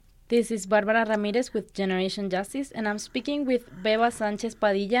This is Barbara Ramirez with Generation Justice, and I'm speaking with Beba Sanchez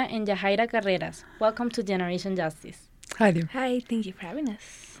Padilla and Yahaira Carreras. Welcome to Generation Justice. Hi there. Hi, thank you for having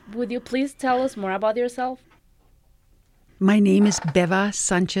us. Would you please tell us more about yourself? My name is Beba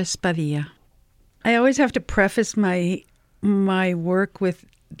Sanchez Padilla. I always have to preface my work with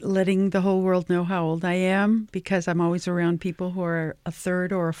letting the whole world know how old I am, because I'm always around people who are a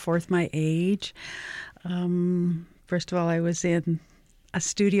third or a fourth my age. First of all, I was in a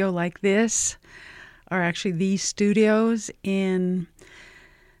studio like this, or actually these studios, in,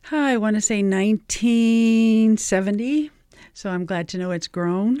 I want to say 1970. So I'm glad to know it's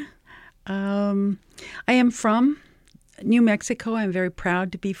grown. I am from New Mexico. I'm very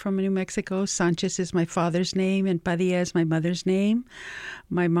proud to be from New Mexico. Sanchez is my father's name and Padilla is my mother's name.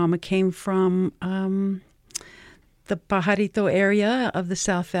 My mama came from the Pajarito area of the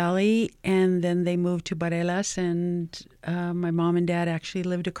South Valley, and then they moved to Barelas, and my mom and dad actually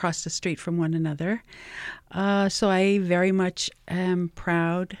lived across the street from one another. So I very much am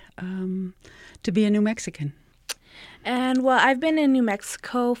proud to be a New Mexican. And well, I've been in New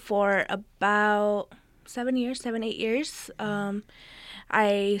Mexico for about 8 years.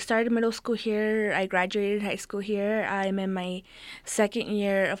 I started middle school here. I graduated high school here. I'm in my second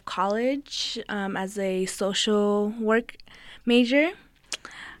year of college as a social work major.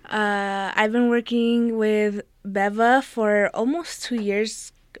 I've been working with Beba for almost 2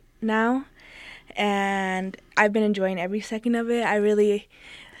 years now, and I've been enjoying every second of it. I really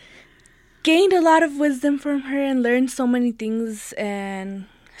gained a lot of wisdom from her and learned so many things and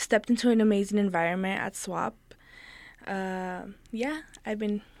stepped into an amazing environment at SWAP. I've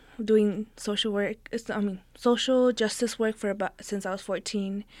been doing social justice work since I was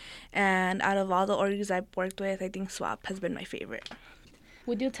 14, and out of all the orgs I've worked with, I think SWAP has been my favorite.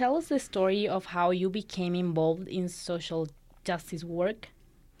 Would you tell us the story of how you became involved in social justice work?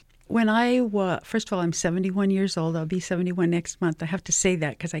 When first of all, I'm 71 years old. I'll be 71 next month. I have to say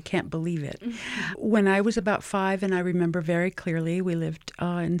that because I can't believe it. When I was about 5, and I remember very clearly, we lived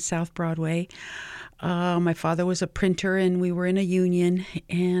in South Broadway. My father was a printer, and we were in a union.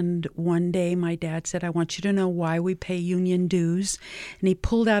 And one day my dad said, "I want you to know why we pay union dues." And he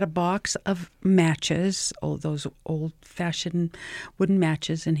pulled out a box of matches, those old-fashioned wooden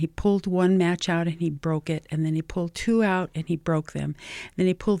matches. And he pulled one match out and he broke it. And then he pulled 2 out and he broke them. Then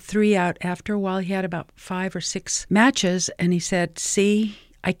he pulled 3 out. After a while, he had about 5 or 6 matches. And he said, "See,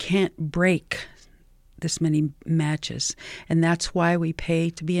 I can't break this many matches." And that's why we pay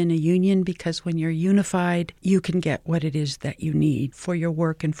to be in a union, because when you're unified, you can get what it is that you need for your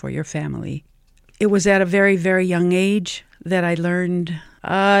work and for your family. It was at a very, very young age that I learned.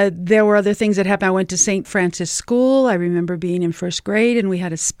 There were other things that happened. I went to St. Francis School. I remember being in first grade, and we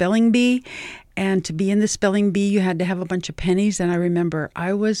had a spelling bee. And to be in the spelling bee, you had to have a bunch of pennies. And I remember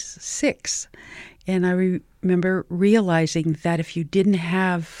I was 6. And I remember realizing that if you didn't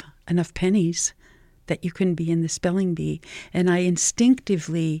have enough pennies, that you couldn't be in the spelling bee. And I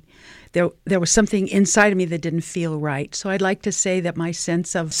instinctively, there was something inside of me that didn't feel right. So I'd like to say that my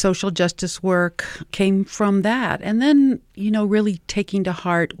sense of social justice work came from that. And then, really taking to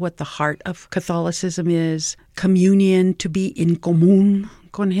heart what the heart of Catholicism is: communion, to be in común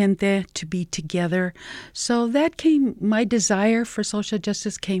con gente, to be together. So my desire for social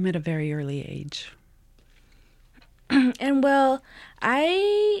justice came at a very early age. And well,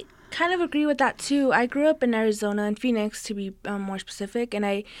 I kind of agree with that too. I grew up in Arizona, in Phoenix to be more specific, and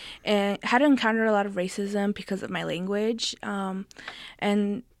I had encountered a lot of racism because of my language.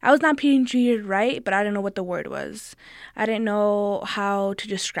 And I was not being treated right, but I didn't know what the word was. I didn't know how to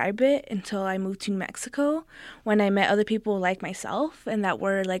describe it until I moved to New Mexico, when I met other people like myself and that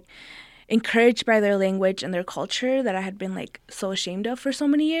were encouraged by their language and their culture that I had been so ashamed of for so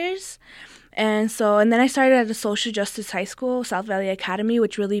many years. And then I started at a social justice high school, South Valley Academy,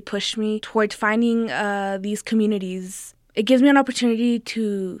 which really pushed me towards finding these communities. It gives me an opportunity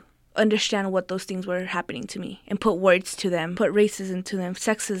to understand what those things were happening to me and put words to them, put racism to them,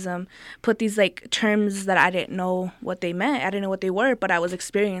 sexism, put these terms that I didn't know what they meant. I didn't know what they were, but I was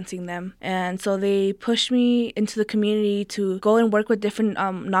experiencing them. And so they pushed me into the community to go and work with different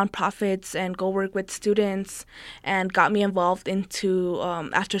nonprofits and go work with students, and got me involved into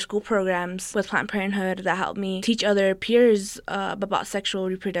after school programs with Planned Parenthood that helped me teach other peers about sexual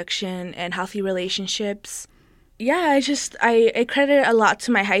reproduction and healthy relationships. Yeah, I credit a lot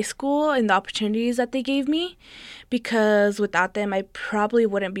to my high school and the opportunities that they gave me, because without them, I probably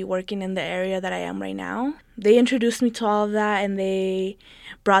wouldn't be working in the area that I am right now. They introduced me to all of that, and they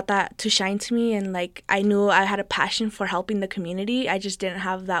brought that to shine to me, and I knew I had a passion for helping the community. I just didn't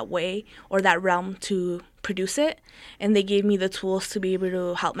have that way or that realm to produce it, and they gave me the tools to be able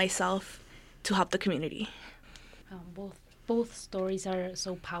to help myself, to help the community. Both stories are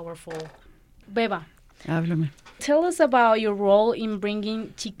so powerful. Beba, Háblame. tell us about your role in bringing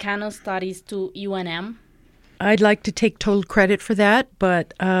Chicano studies to UNM. I'd like to take total credit for that,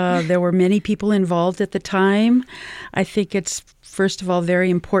 but there were many people involved at the time. I think it's, first of all, very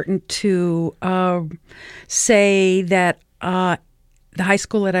important to say that the high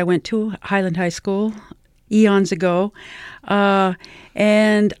school that I went to, Highland High School, eons ago,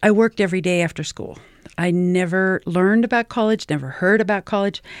 and I worked every day after school. I never learned about college, never heard about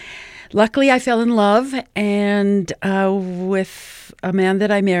college. Luckily, I fell in love and with a man that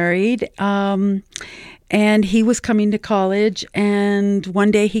I married, and he was coming to college, and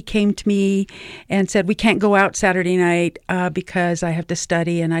one day he came to me and said, "We can't go out Saturday night because I have to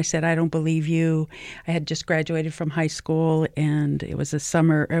study." And I said, "I don't believe you." I had just graduated from high school, and it was the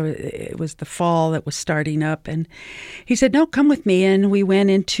summer, it was the fall that was starting up. And he said, "No, come with me." And we went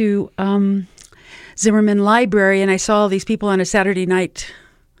into Zimmerman Library, and I saw all these people on a Saturday night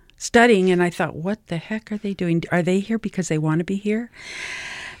studying, and I thought, what the heck are they doing? Are they here because they want to be here?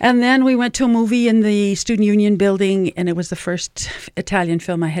 And then we went to a movie in the Student Union building, and it was the first Italian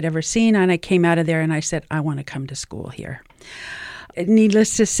film I had ever seen. And I came out of there and I said, I want to come to school here.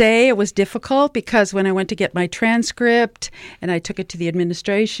 Needless to say, it was difficult because when I went to get my transcript and I took it to the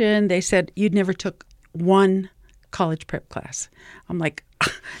administration, they said, "You'd never took one college prep class." I'm like,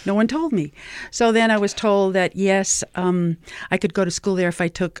 no one told me. So then I was told that, yes, I could go to school there if I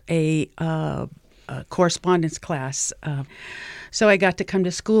took a correspondence class. So I got to come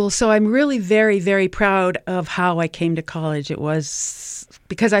to school. So I'm really very, very proud of how I came to college. It was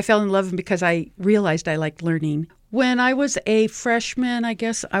because I fell in love and because I realized I liked learning. When I was a freshman, I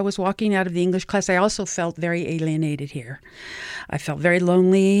guess I was walking out of the English class. I also felt very alienated here. I felt very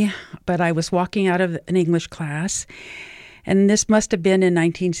lonely, but I was walking out of an English class. And this must have been in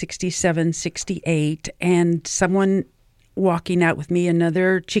 1967, 68. And someone walking out with me,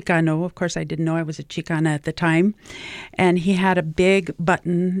 another Chicano. Of course, I didn't know I was a Chicana at the time. And he had a big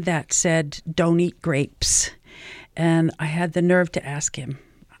button that said, "Don't eat grapes." And I had the nerve to ask him.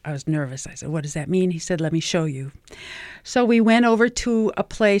 I was nervous. I said, "What does that mean?" He said, "Let me show you." So we went over to a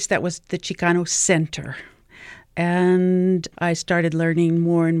place that was the Chicano Center. And I started learning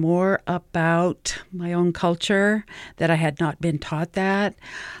more and more about my own culture, that I had not been taught that.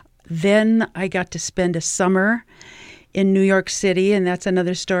 Then I got to spend a summer in New York City, and that's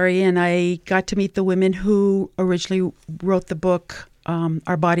another story. And I got to meet the women who originally wrote the book,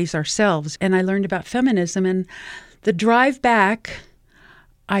 Our Bodies, Ourselves. And I learned about feminism. And the drive back,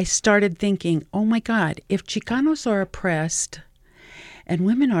 I started thinking, oh my God, if Chicanos are oppressed and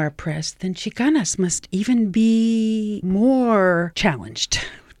women are oppressed, then Chicanas must even be more challenged,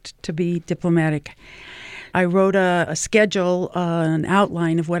 to be diplomatic. I wrote a schedule, an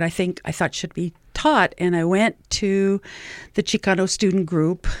outline of what I thought should be taught, and I went to the Chicano student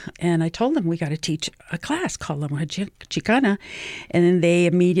group, and I told them we got to teach a class called La Mujer Chicana, and then they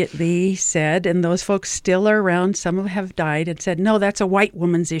immediately said, and those folks still are around, some of them have died, and said, "No, that's a white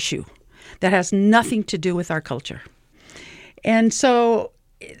woman's issue. That has nothing to do with our culture." And so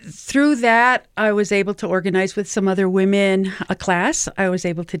through that, I was able to organize with some other women a class. I was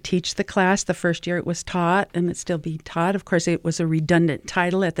able to teach the class. The first year it was taught, and it's still being taught. Of course, it was a redundant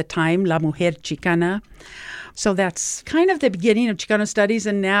title at the time, La Mujer Chicana. So that's kind of the beginning of Chicano studies.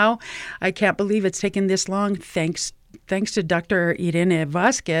 And now I can't believe it's taken this long. Thanks to Dr. Irene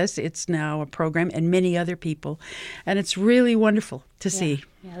Vasquez, it's now a program, and many other people. And it's really wonderful to see.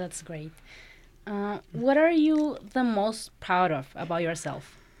 Yeah, that's great. What are you the most proud of about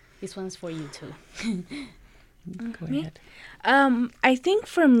yourself? This one's for you too. Go ahead. I think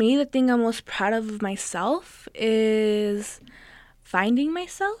for me, the thing I'm most proud of myself is finding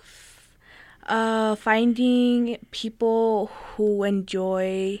myself. Finding people who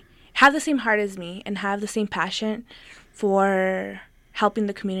have the same heart as me and have the same passion for helping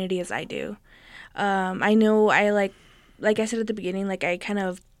the community as I do. I know like I said at the beginning, like I kind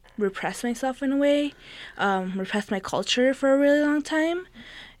of repressed myself in a way, repressed my culture for a really long time.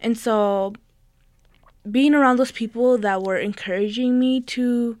 And so being around those people that were encouraging me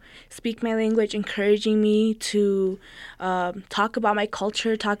to speak my language, encouraging me to talk about my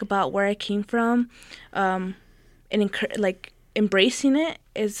culture, talk about where I came from, and embracing it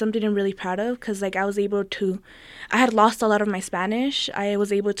is something I'm really proud of, because like I had lost a lot of my Spanish. I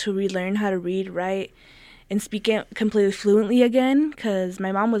was able to relearn how to read, write, and speak it completely fluently again, because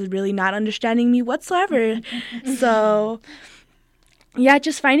my mom was really not understanding me whatsoever. So yeah,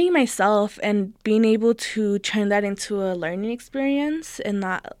 just finding myself and being able to turn that into a learning experience and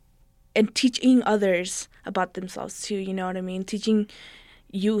teaching others about themselves too, you know what I mean? Teaching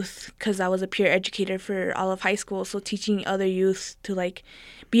youth, because I was a peer educator for all of high school, so teaching other youth to like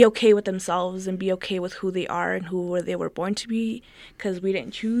be okay with themselves and be okay with who they are and who they were born to be, because we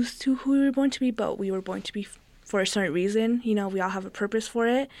didn't choose to who we were born to be, but we were born to be for a certain reason. You know, we all have a purpose for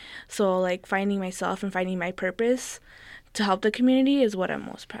it. So like finding myself and finding my purpose to help the community is what I'm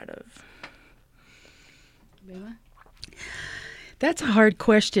most proud of. That's a hard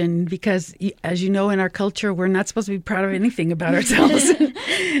question because, as you know, in our culture, we're not supposed to be proud of anything about ourselves.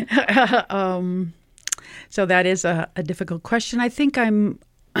 So that is a difficult question. I think I'm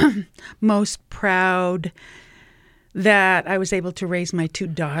most proud that I was able to raise my two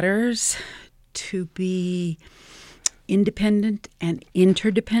daughters to be independent and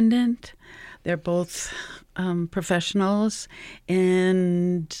interdependent. They're both professionals,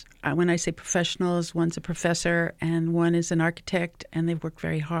 and when I say professionals, one's a professor and one is an architect, and they've worked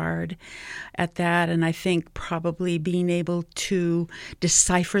very hard at that. And I think probably being able to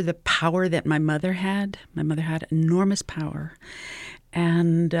decipher the power that my mother had. My mother had enormous power,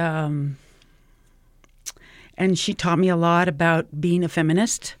 and she taught me a lot about being a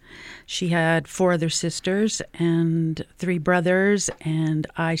feminist. She had 4 other sisters and 3 brothers, and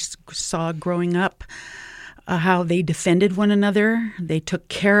I saw growing up how they defended one another. They took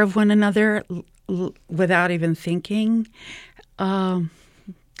care of one another without even thinking. I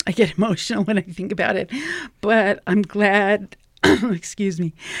get emotional when I think about it, but I'm glad, excuse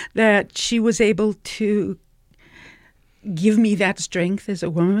me, that she was able to give me that strength as a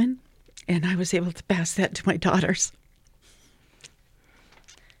woman, and I was able to pass that to my daughters.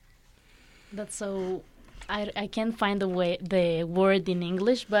 That's so... I can't find the word in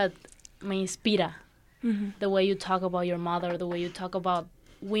English, but me inspira. Mm-hmm. The way you talk about your mother, the way you talk about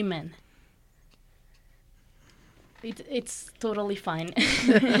women. It's totally fine.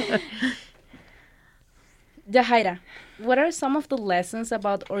 Yahaira, what are some of the lessons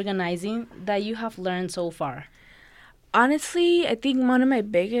about organizing that you have learned so far? Honestly, I think one of my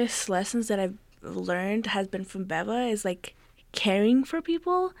biggest lessons that I've learned has been from Beba is like caring for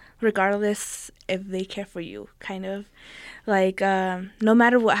people, regardless if they care for you, kind of. Like, no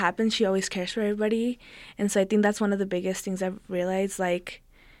matter what happens, she always cares for everybody. And so I think that's one of the biggest things I've realized. Like,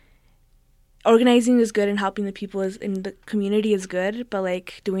 organizing is good and helping the people in the community is good, but,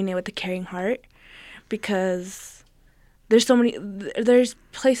 like, doing it with a caring heart. Because there's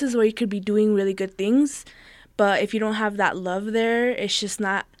places where you could be doing really good things, but if you don't have that love there, it's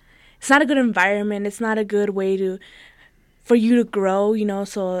not a good environment. It's not a good way for you to grow, you know.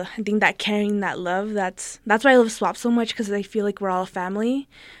 So I think that caring, that love, that's why I love SWAP so much, because I feel like we're all a family.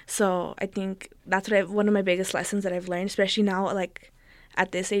 So I think that's one of my biggest lessons that I've learned, especially now, like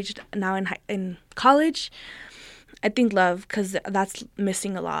at this age, now in college. I think love, because that's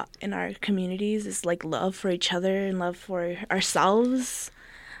missing a lot in our communities, is like love for each other and love for ourselves.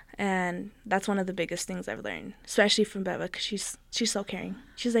 And that's one of the biggest things I've learned, especially from Beba, because she's so caring.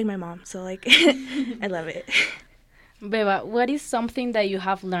 She's like my mom, so like I love it. Beba, what is something that you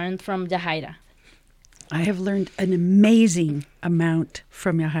have learned from Yahaira? I have learned an amazing amount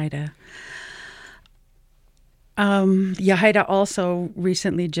from Yahaira. Yahaira also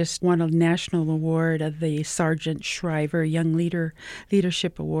recently just won a national award of the Sargent Shriver Young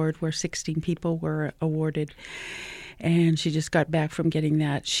Leadership Award, where 16 people were awarded. And she just got back from getting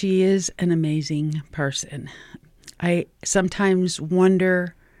that. She is an amazing person. I sometimes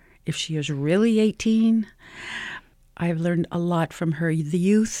wonder if she is really 18. I've learned a lot from her. The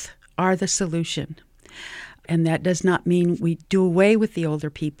youth are the solution. And that does not mean we do away with the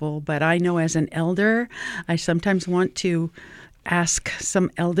older people. But I know as an elder, I sometimes want to ask some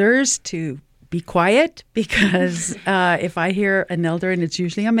elders to be quiet, because if I hear an elder, and it's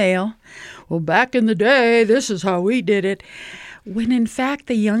usually a male, well, back in the day, this is how we did it. When in fact,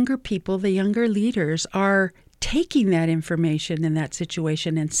 the younger people, the younger leaders are taking that information in that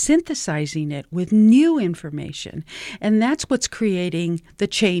situation and synthesizing it with new information. And that's what's creating the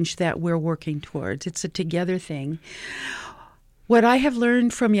change that we're working towards. It's a together thing. What I have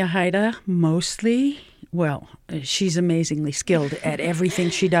learned from Yahaira mostly, well, she's amazingly skilled at everything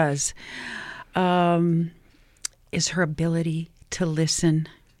she does, is her ability to listen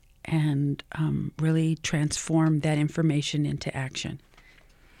and really transform that information into action.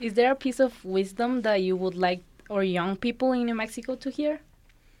 Is there a piece of wisdom that you would like our young people in New Mexico to hear?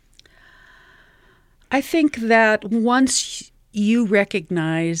 I think that once you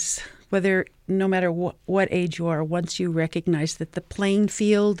recognize, no matter what age you are, once you recognize that the playing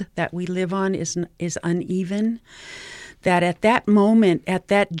field that we live on is uneven, that at that moment, at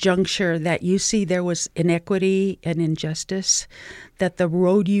that juncture, that you see there was inequity and injustice, that the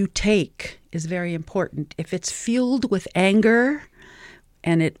road you take is very important. If it's fueled with anger,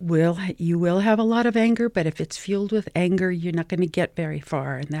 and you will have a lot of anger, but if it's fueled with anger, you're not going to get very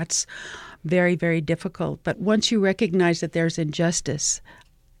far, and that's very, very difficult. But once you recognize that there's injustice,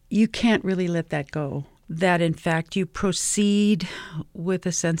 you can't really let that go. That, in fact, you proceed with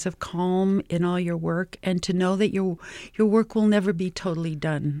a sense of calm in all your work, and to know that your work will never be totally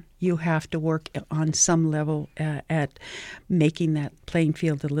done. You have to work on some level at making that playing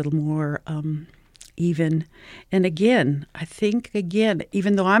field a little more even. And again, I think,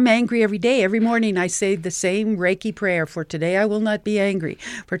 even though I'm angry every day, every morning I say the same Reiki prayer, for today I will not be angry,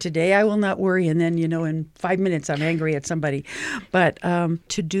 for today I will not worry, and then, in 5 minutes I'm angry at somebody. But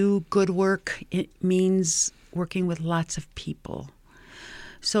to do good work, it means working with lots of people.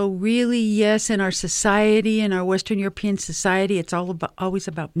 So really, yes, in our society, in our Western European society, it's always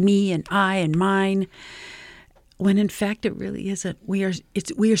about me and I and mine, when in fact it really isn't. We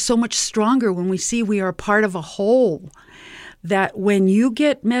are so much stronger when we see we are a part of a whole, that when you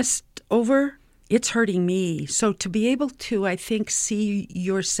get messed over, it's hurting me. So to be able to, I think, see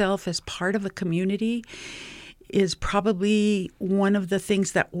yourself as part of a community is probably one of the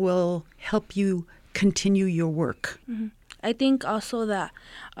things that will help you continue your work. Mm-hmm. I think also that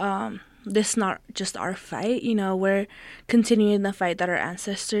this is not just our fight. We're continuing the fight that our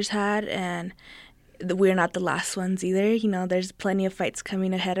ancestors had, and we're not the last ones either. There's plenty of fights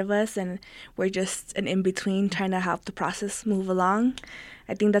coming ahead of us, and we're just an in-between trying to help the process move along.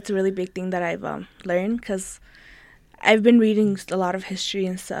 I think that's a really big thing that I've learned, because I've been reading a lot of history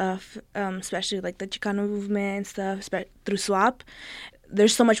and stuff, especially like the Chicano movement and stuff, through SWAP.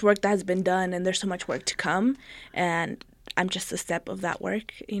 There's so much work that has been done, and there's so much work to come, and I'm just a step of that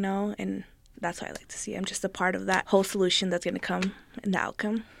work, and that's what I like to see. I'm just a part of that whole solution that's going to come in the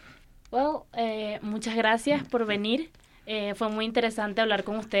outcome. Well, muchas gracias por venir. Fue muy interesante hablar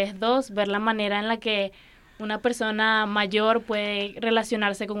con ustedes dos, ver la manera en la que una persona mayor puede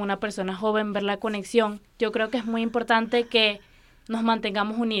relacionarse con una persona joven, ver la conexión. Yo creo que es muy importante que nos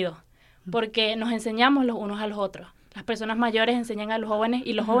mantengamos unidos, porque nos enseñamos los unos a los otros. Las personas mayores enseñan a los jóvenes,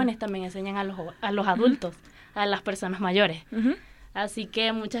 y los jóvenes también enseñan a los adultos, a las personas mayores. Así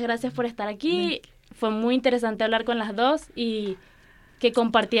que muchas gracias por estar aquí. Fue muy interesante hablar con las dos y que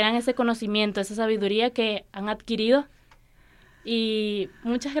compartieran ese conocimiento, esa sabiduría que han adquirido. Y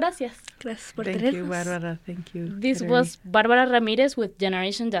muchas gracias. Gracias por tenernos. Thank you, Barbara. Thank you. This was Barbara Ramirez with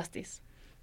Generation Justice.